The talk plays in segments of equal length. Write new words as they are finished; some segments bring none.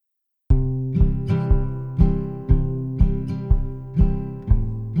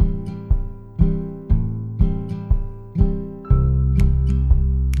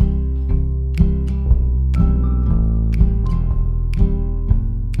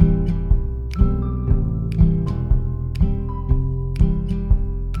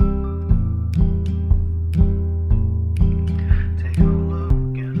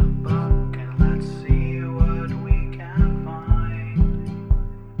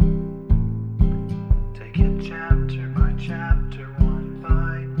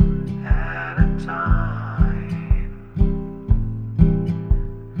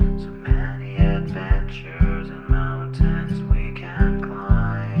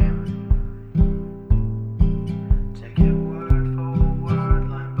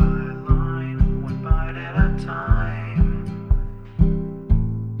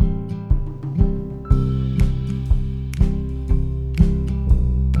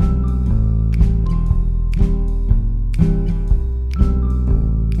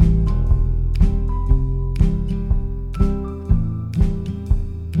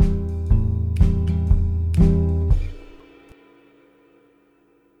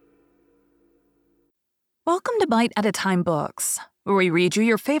Welcome to Bite at a Time Books, where we read you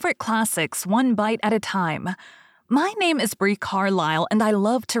your favorite classics one bite at a time. My name is Brie Carlisle, and I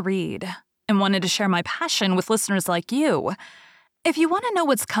love to read, and wanted to share my passion with listeners like you. If you want to know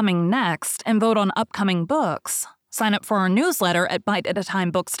what's coming next and vote on upcoming books, sign up for our newsletter at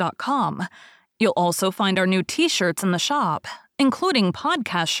biteatatimebooks.com. You'll also find our new t-shirts in the shop, including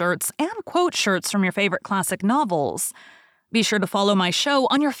podcast shirts and quote shirts from your favorite classic novels. Be sure to follow my show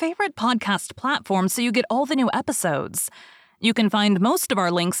on your favorite podcast platform so you get all the new episodes. You can find most of our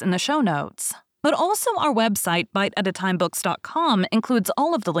links in the show notes, but also our website, biteatatimebooks.com, includes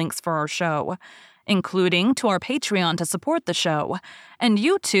all of the links for our show, including to our Patreon to support the show, and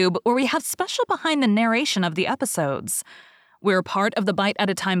YouTube, where we have special behind the narration of the episodes. We're part of the Bite at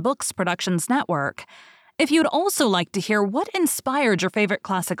a Time Books Productions Network. If you'd also like to hear what inspired your favorite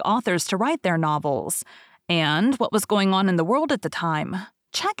classic authors to write their novels, and what was going on in the world at the time,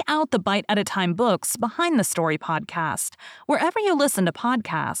 check out the Bite at a Time Books Behind the Story podcast, wherever you listen to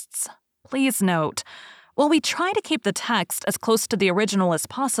podcasts. Please note, while we try to keep the text as close to the original as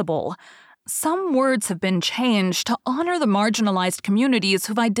possible, some words have been changed to honor the marginalized communities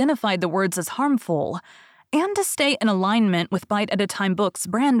who've identified the words as harmful, and to stay in alignment with Bite at a Time Books'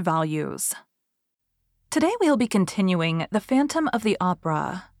 brand values. Today we'll be continuing The Phantom of the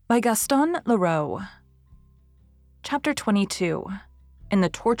Opera by Gaston Leroux. Chapter 22. In the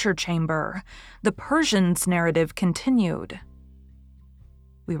Torture Chamber, the Persian's narrative continued.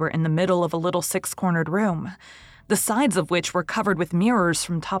 We were in the middle of a little six-cornered room, the sides of which were covered with mirrors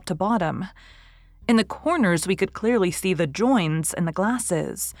from top to bottom. In the corners, we could clearly see the joins and the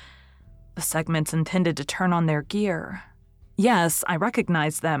glasses, the segments intended to turn on their gear. Yes, I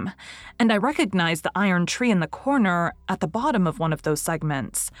recognized them, and I recognized the iron tree in the corner at the bottom of one of those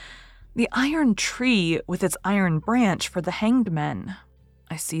segments. The iron tree with its iron branch for the hanged men.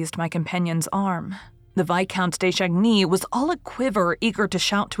 I seized my companion's arm. The Viscount de Chagny was all a-quiver, eager to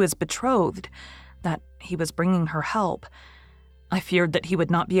shout to his betrothed that he was bringing her help. I feared that he would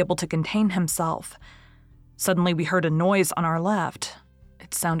not be able to contain himself. Suddenly we heard a noise on our left.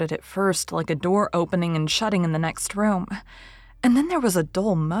 It sounded at first like a door opening and shutting in the next room, and then there was a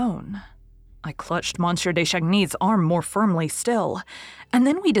dull moan. I clutched Monsieur de Chagny's arm more firmly still, and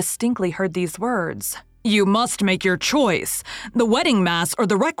then we distinctly heard these words: "You must make your choice, the wedding mass or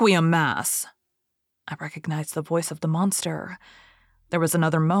the requiem mass." I recognized the voice of the monster. There was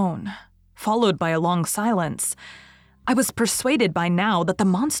another moan, followed by a long silence. I was persuaded by now that the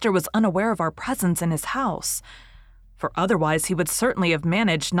monster was unaware of our presence in his house, for otherwise he would certainly have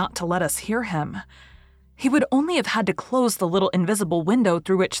managed not to let us hear him. He would only have had to close the little invisible window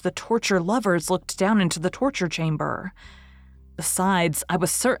through which the torture lovers looked down into the torture chamber. Besides, I was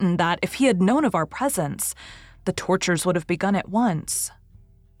certain that if he had known of our presence, the tortures would have begun at once.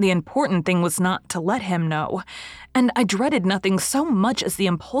 The important thing was not to let him know, and I dreaded nothing so much as the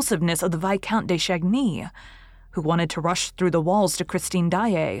impulsiveness of the Viscount de Chagny, who wanted to rush through the walls to Christine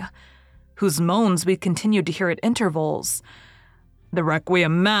Daae, whose moans we continued to hear at intervals. "The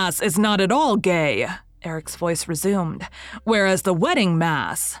requiem mass is not at all gay," Eric's voice resumed, "whereas the wedding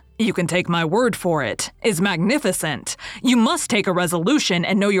mass, you can take my word for it, is magnificent. You must take a resolution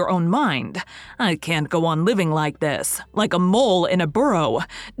and know your own mind. I can't go on living like this, like a mole in a burrow.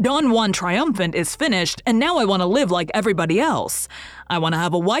 Don Juan Triumphant is finished, and now I want to live like everybody else. I want to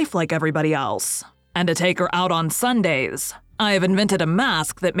have a wife like everybody else, and to take her out on Sundays. I have invented a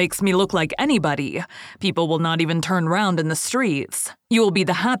mask that makes me look like anybody. People will not even turn round in the streets. You will be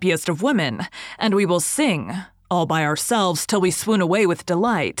the happiest of women, and we will sing, all by ourselves till we swoon away with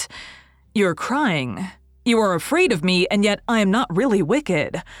delight. You're crying. You are afraid of me, and yet I am not really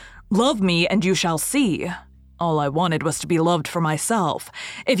wicked. Love me, and you shall see. All I wanted was to be loved for myself.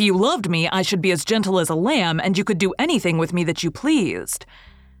 If you loved me, I should be as gentle as a lamb, and you could do anything with me that you pleased."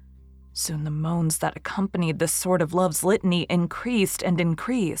 Soon the moans that accompanied this sort of love's litany increased and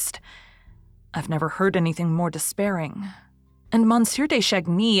increased. I've never heard anything more despairing. And Monsieur de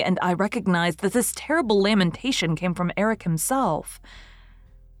Chagny and I recognized that this terrible lamentation came from Eric himself.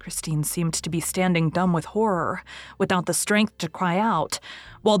 Christine seemed to be standing dumb with horror, without the strength to cry out,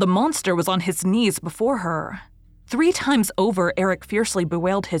 while the monster was on his knees before her. 3 times over, Eric fiercely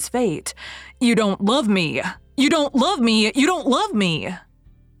bewailed his fate. "You don't love me! You don't love me! You don't love me!"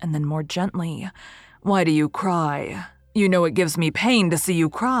 And then more gently, "Why do you cry? You know it gives me pain to see you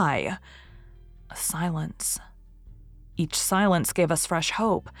cry." A silence. Each silence gave us fresh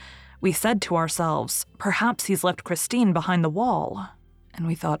hope. We said to ourselves, perhaps he's left Christine behind the wall. And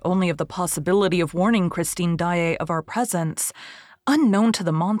we thought only of the possibility of warning Christine Daae of our presence, unknown to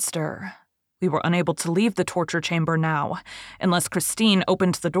the monster. We were unable to leave the torture chamber now, unless Christine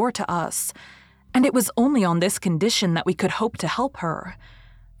opened the door to us. And it was only on this condition that we could hope to help her,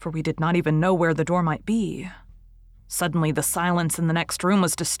 for we did not even know where the door might be. Suddenly, the silence in the next room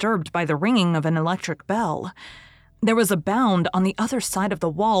was disturbed by the ringing of an electric bell. There was a bound on the other side of the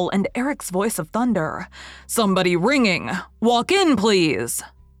wall and Eric's voice of thunder. "Somebody ringing! Walk in, please!"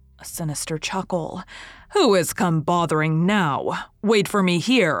 A sinister chuckle. "Who has come bothering now? Wait for me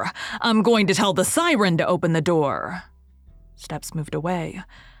here. I'm going to tell the siren to open the door." Steps moved away.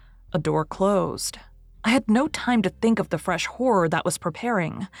 A door closed. I had no time to think of the fresh horror that was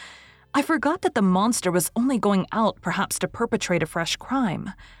preparing. I forgot that the monster was only going out perhaps to perpetrate a fresh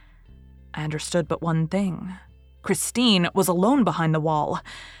crime. I understood but one thing. Christine was alone behind the wall.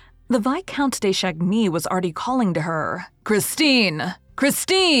 The Viscount de Chagny was already calling to her, "Christine!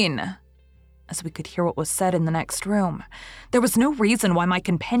 Christine!" As we could hear what was said in the next room, there was no reason why my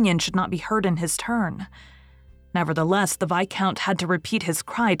companion should not be heard in his turn. Nevertheless, the Viscount had to repeat his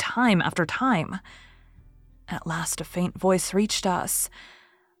cry time after time. At last, a faint voice reached us.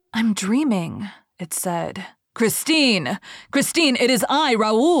 "I'm dreaming," it said. "Christine! Christine, it is I,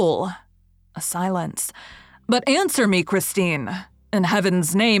 Raoul!" A silence. "But answer me, Christine. In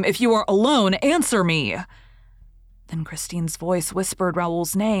heaven's name, if you are alone, answer me." Then Christine's voice whispered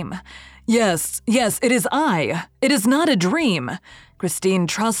Raoul's name. Yes, it is I. It is not a dream. Christine,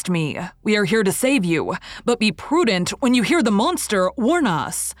 trust me. We are here to save you. But be prudent. When you hear the monster, warn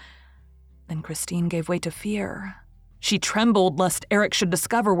us." Then Christine gave way to fear. She trembled lest Eric should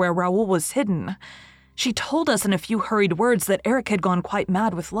discover where Raoul was hidden. She told us in a few hurried words that Eric had gone quite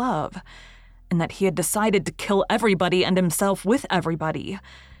mad with love, and that he had decided to kill everybody and himself with everybody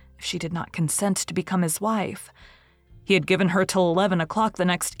if she did not consent to become his wife. He had given her till 11 o'clock the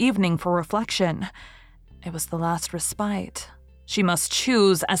next evening for reflection. It was the last respite. She must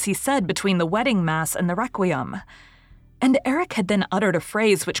choose, as he said, between the wedding mass and the requiem. And Eric had then uttered a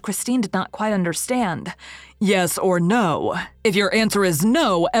phrase which Christine did not quite understand. "Yes or no. If your answer is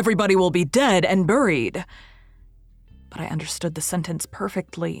no, everybody will be dead and buried." But I understood the sentence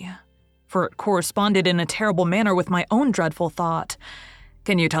perfectly, for it corresponded in a terrible manner with my own dreadful thought.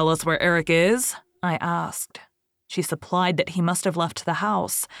 "Can you tell us where Eric is?" I asked. She supplied that he must have left the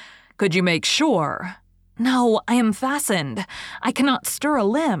house. "Could you make sure?" "No, I am fastened. I cannot stir a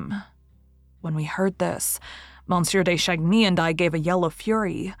limb." When we heard this, Monsieur de Chagny and I gave a yell of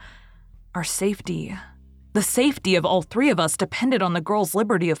fury. Our safety, the safety of all three of us, depended on the girl's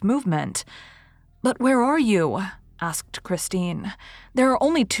liberty of movement. "But where are you?" asked Christine. "There are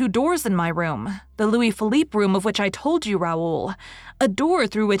only 2 doors in my room, the Louis Philippe room of which I told you, Raoul, a door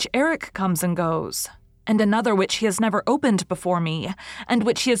through which Eric comes and goes, and another which he has never opened before me, and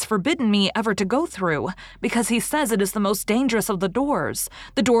which he has forbidden me ever to go through, because he says it is the most dangerous of the doors,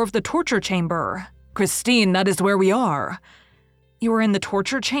 the door of the torture chamber." "Christine, that is where we are." "You are in the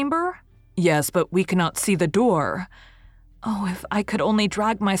torture chamber?" "Yes, but we cannot see the door." Oh, if I could only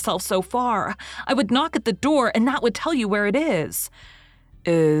drag myself so far. I would knock at the door and that would tell you where it is.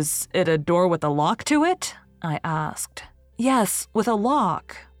 "Is it a door with a lock to it?" I asked. "Yes, with a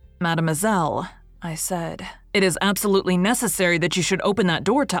lock." "Mademoiselle," I said, "it is absolutely necessary that you should open that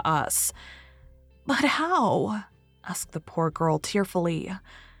door to us." "But how?" asked the poor girl tearfully.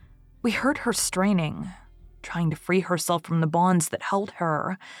 We heard her straining, trying to free herself from the bonds that held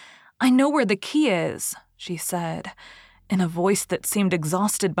her. "I know where the key is," she said, in a voice that seemed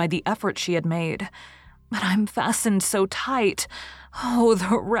exhausted by the effort she had made. "But I'm fastened so tight. Oh,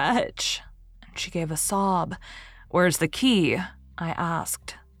 the wretch!" And she gave a sob. "Where's the key?" I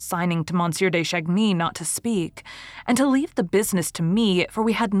asked, signing to Monsieur de Chagny not to speak, and to leave the business to me, for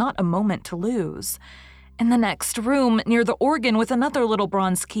we had not a moment to lose. "In the next room, near the organ, with another little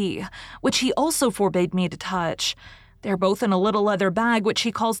bronze key, which he also forbade me to touch. They're both in a little leather bag, which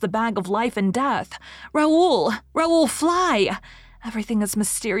he calls the bag of life and death. Raoul! Raoul, fly! Everything is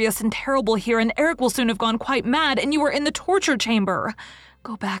mysterious and terrible here, and Eric will soon have gone quite mad, and you are in the torture chamber.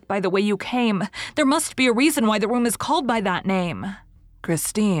 Go back by the way you came. There must be a reason why the room is called by that name."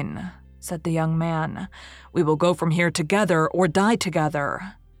 "Christine," said the young man, "we will go from here together or die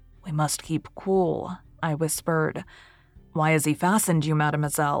together." "We must keep cool," I whispered. "Why has he fastened you,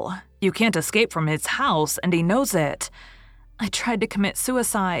 mademoiselle? You can't escape from his house, and he knows it." "I tried to commit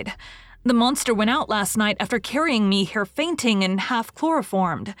suicide. The monster went out last night after carrying me here fainting and half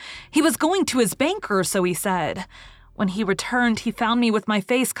chloroformed. He was going to his banker, so he said. When he returned, he found me with my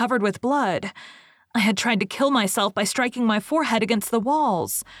face covered with blood. I had tried to kill myself by striking my forehead against the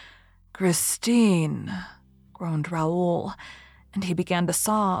walls." "Christine," groaned Raoul, and he began to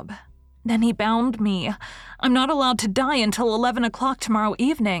sob. "Then he bound me. I'm not allowed to die until 11 o'clock tomorrow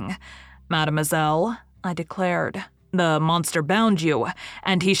evening." "Mademoiselle," I declared, "the monster bound you,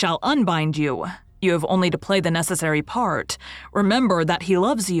 and he shall unbind you. You have only to play the necessary part. Remember that he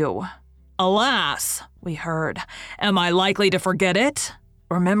loves you." "Alas," we heard, "am I likely to forget it?"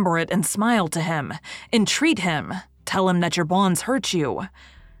 "Remember it and smile to him. Entreat him. Tell him that your bonds hurt you."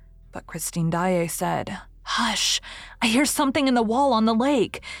 But Christine Daae said, "Hush, I hear something in the wall on the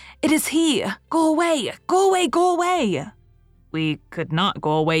lake. It is he. Go away, go away, go away." "We could not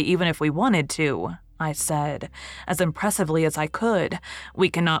go away even if we wanted to," I said, as impressively as I could. "We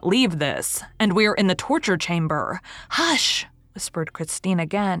cannot leave this, and we are in the torture chamber." "Hush," whispered Christine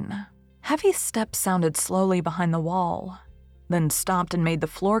again. Heavy steps sounded slowly behind the wall, then stopped and made the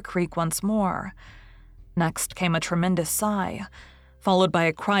floor creak once more. Next came a tremendous sigh, followed by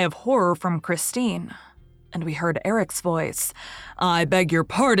a cry of horror from Christine. And we heard Eric's voice. "I beg your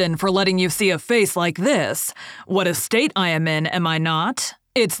pardon for letting you see a face like this. What a state I am in, am I not?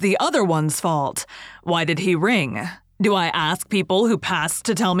 It's the other one's fault. Why did he ring? Do I ask people who pass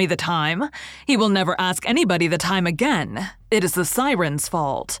to tell me the time? He will never ask anybody the time again. It is the siren's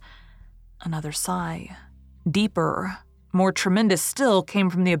fault." Another sigh. Deeper, more tremendous still, came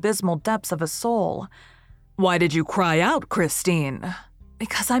from the abysmal depths of a soul. "Why did you cry out, Christine?"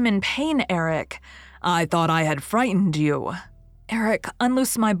 "Because I'm in pain, Eric." "I thought I had frightened you." "Eric,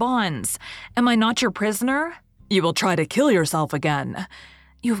 unloose my bonds. Am I not your prisoner?" "You will try to kill yourself again."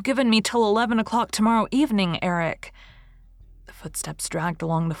 "You've given me till 11 o'clock tomorrow evening, Eric." The footsteps dragged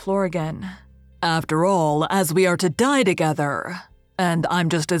along the floor again. "After all, as we are to die together. And I'm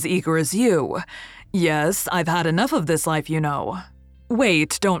just as eager as you. Yes, I've had enough of this life, you know.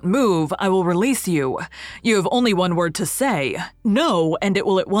 Wait, don't move, I will release you. You have only one word to say. No, and it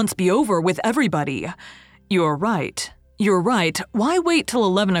will at once be over with everybody. You're right. You're right. Why wait till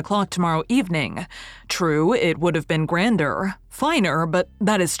 11 o'clock tomorrow evening? True, it would have been grander, finer, but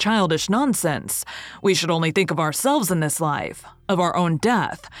that is childish nonsense. We should only think of ourselves in this life, of our own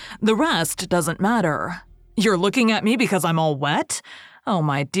death. The rest doesn't matter. You're looking at me because I'm all wet? Oh,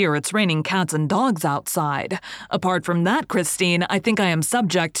 my dear, it's raining cats and dogs outside. Apart from that, Christine, I think I am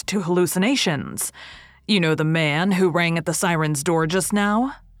subject to hallucinations. You know the man who rang at the siren's door just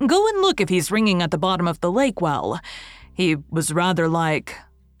now? Go and look if he's ringing at the bottom of the lake well. He was rather like...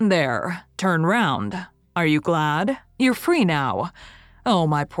 There, turn round. Are you glad? You're free now. Oh,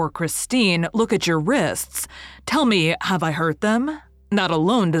 my poor Christine, look at your wrists. Tell me, have I hurt them? That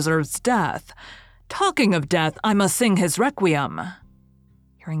alone deserves death. Talking of death, I must sing his requiem."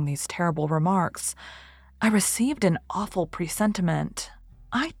 Hearing these terrible remarks, I received an awful presentiment.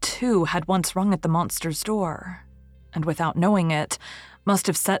 I, too, had once rung at the monster's door, and without knowing it, must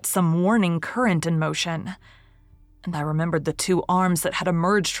have set some warning current in motion. And I remembered the two arms that had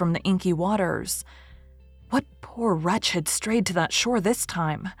emerged from the inky waters. What poor wretch had strayed to that shore this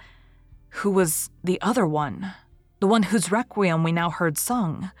time? Who was the other one? The one whose requiem we now heard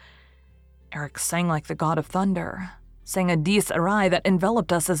sung? Eric sang like the god of thunder, sang a dies irae that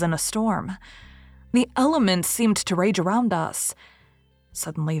enveloped us as in a storm. The elements seemed to rage around us.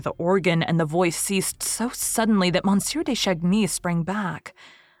 Suddenly the organ and the voice ceased so suddenly that Monsieur de Chagny sprang back,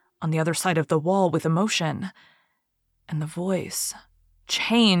 on the other side of the wall with emotion. And the voice,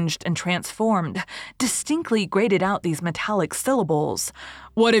 changed and transformed, distinctly grated out these metallic syllables.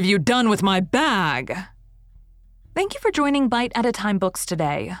 "What have you done with my bag?" Thank you for joining Bite at a Time Books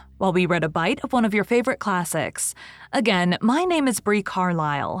today, while we read a bite of one of your favorite classics. Again, my name is Brie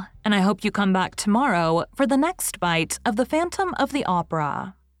Carlisle, and I hope you come back tomorrow for the next bite of The Phantom of the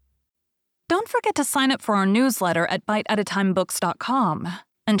Opera. Don't forget to sign up for our newsletter at biteatatimebooks.com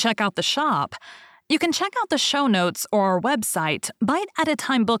and check out the shop. You can check out the show notes or our website,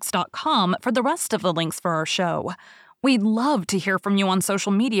 biteatatimebooks.com, for the rest of the links for our show. We'd love to hear from you on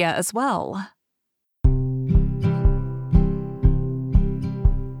social media as well.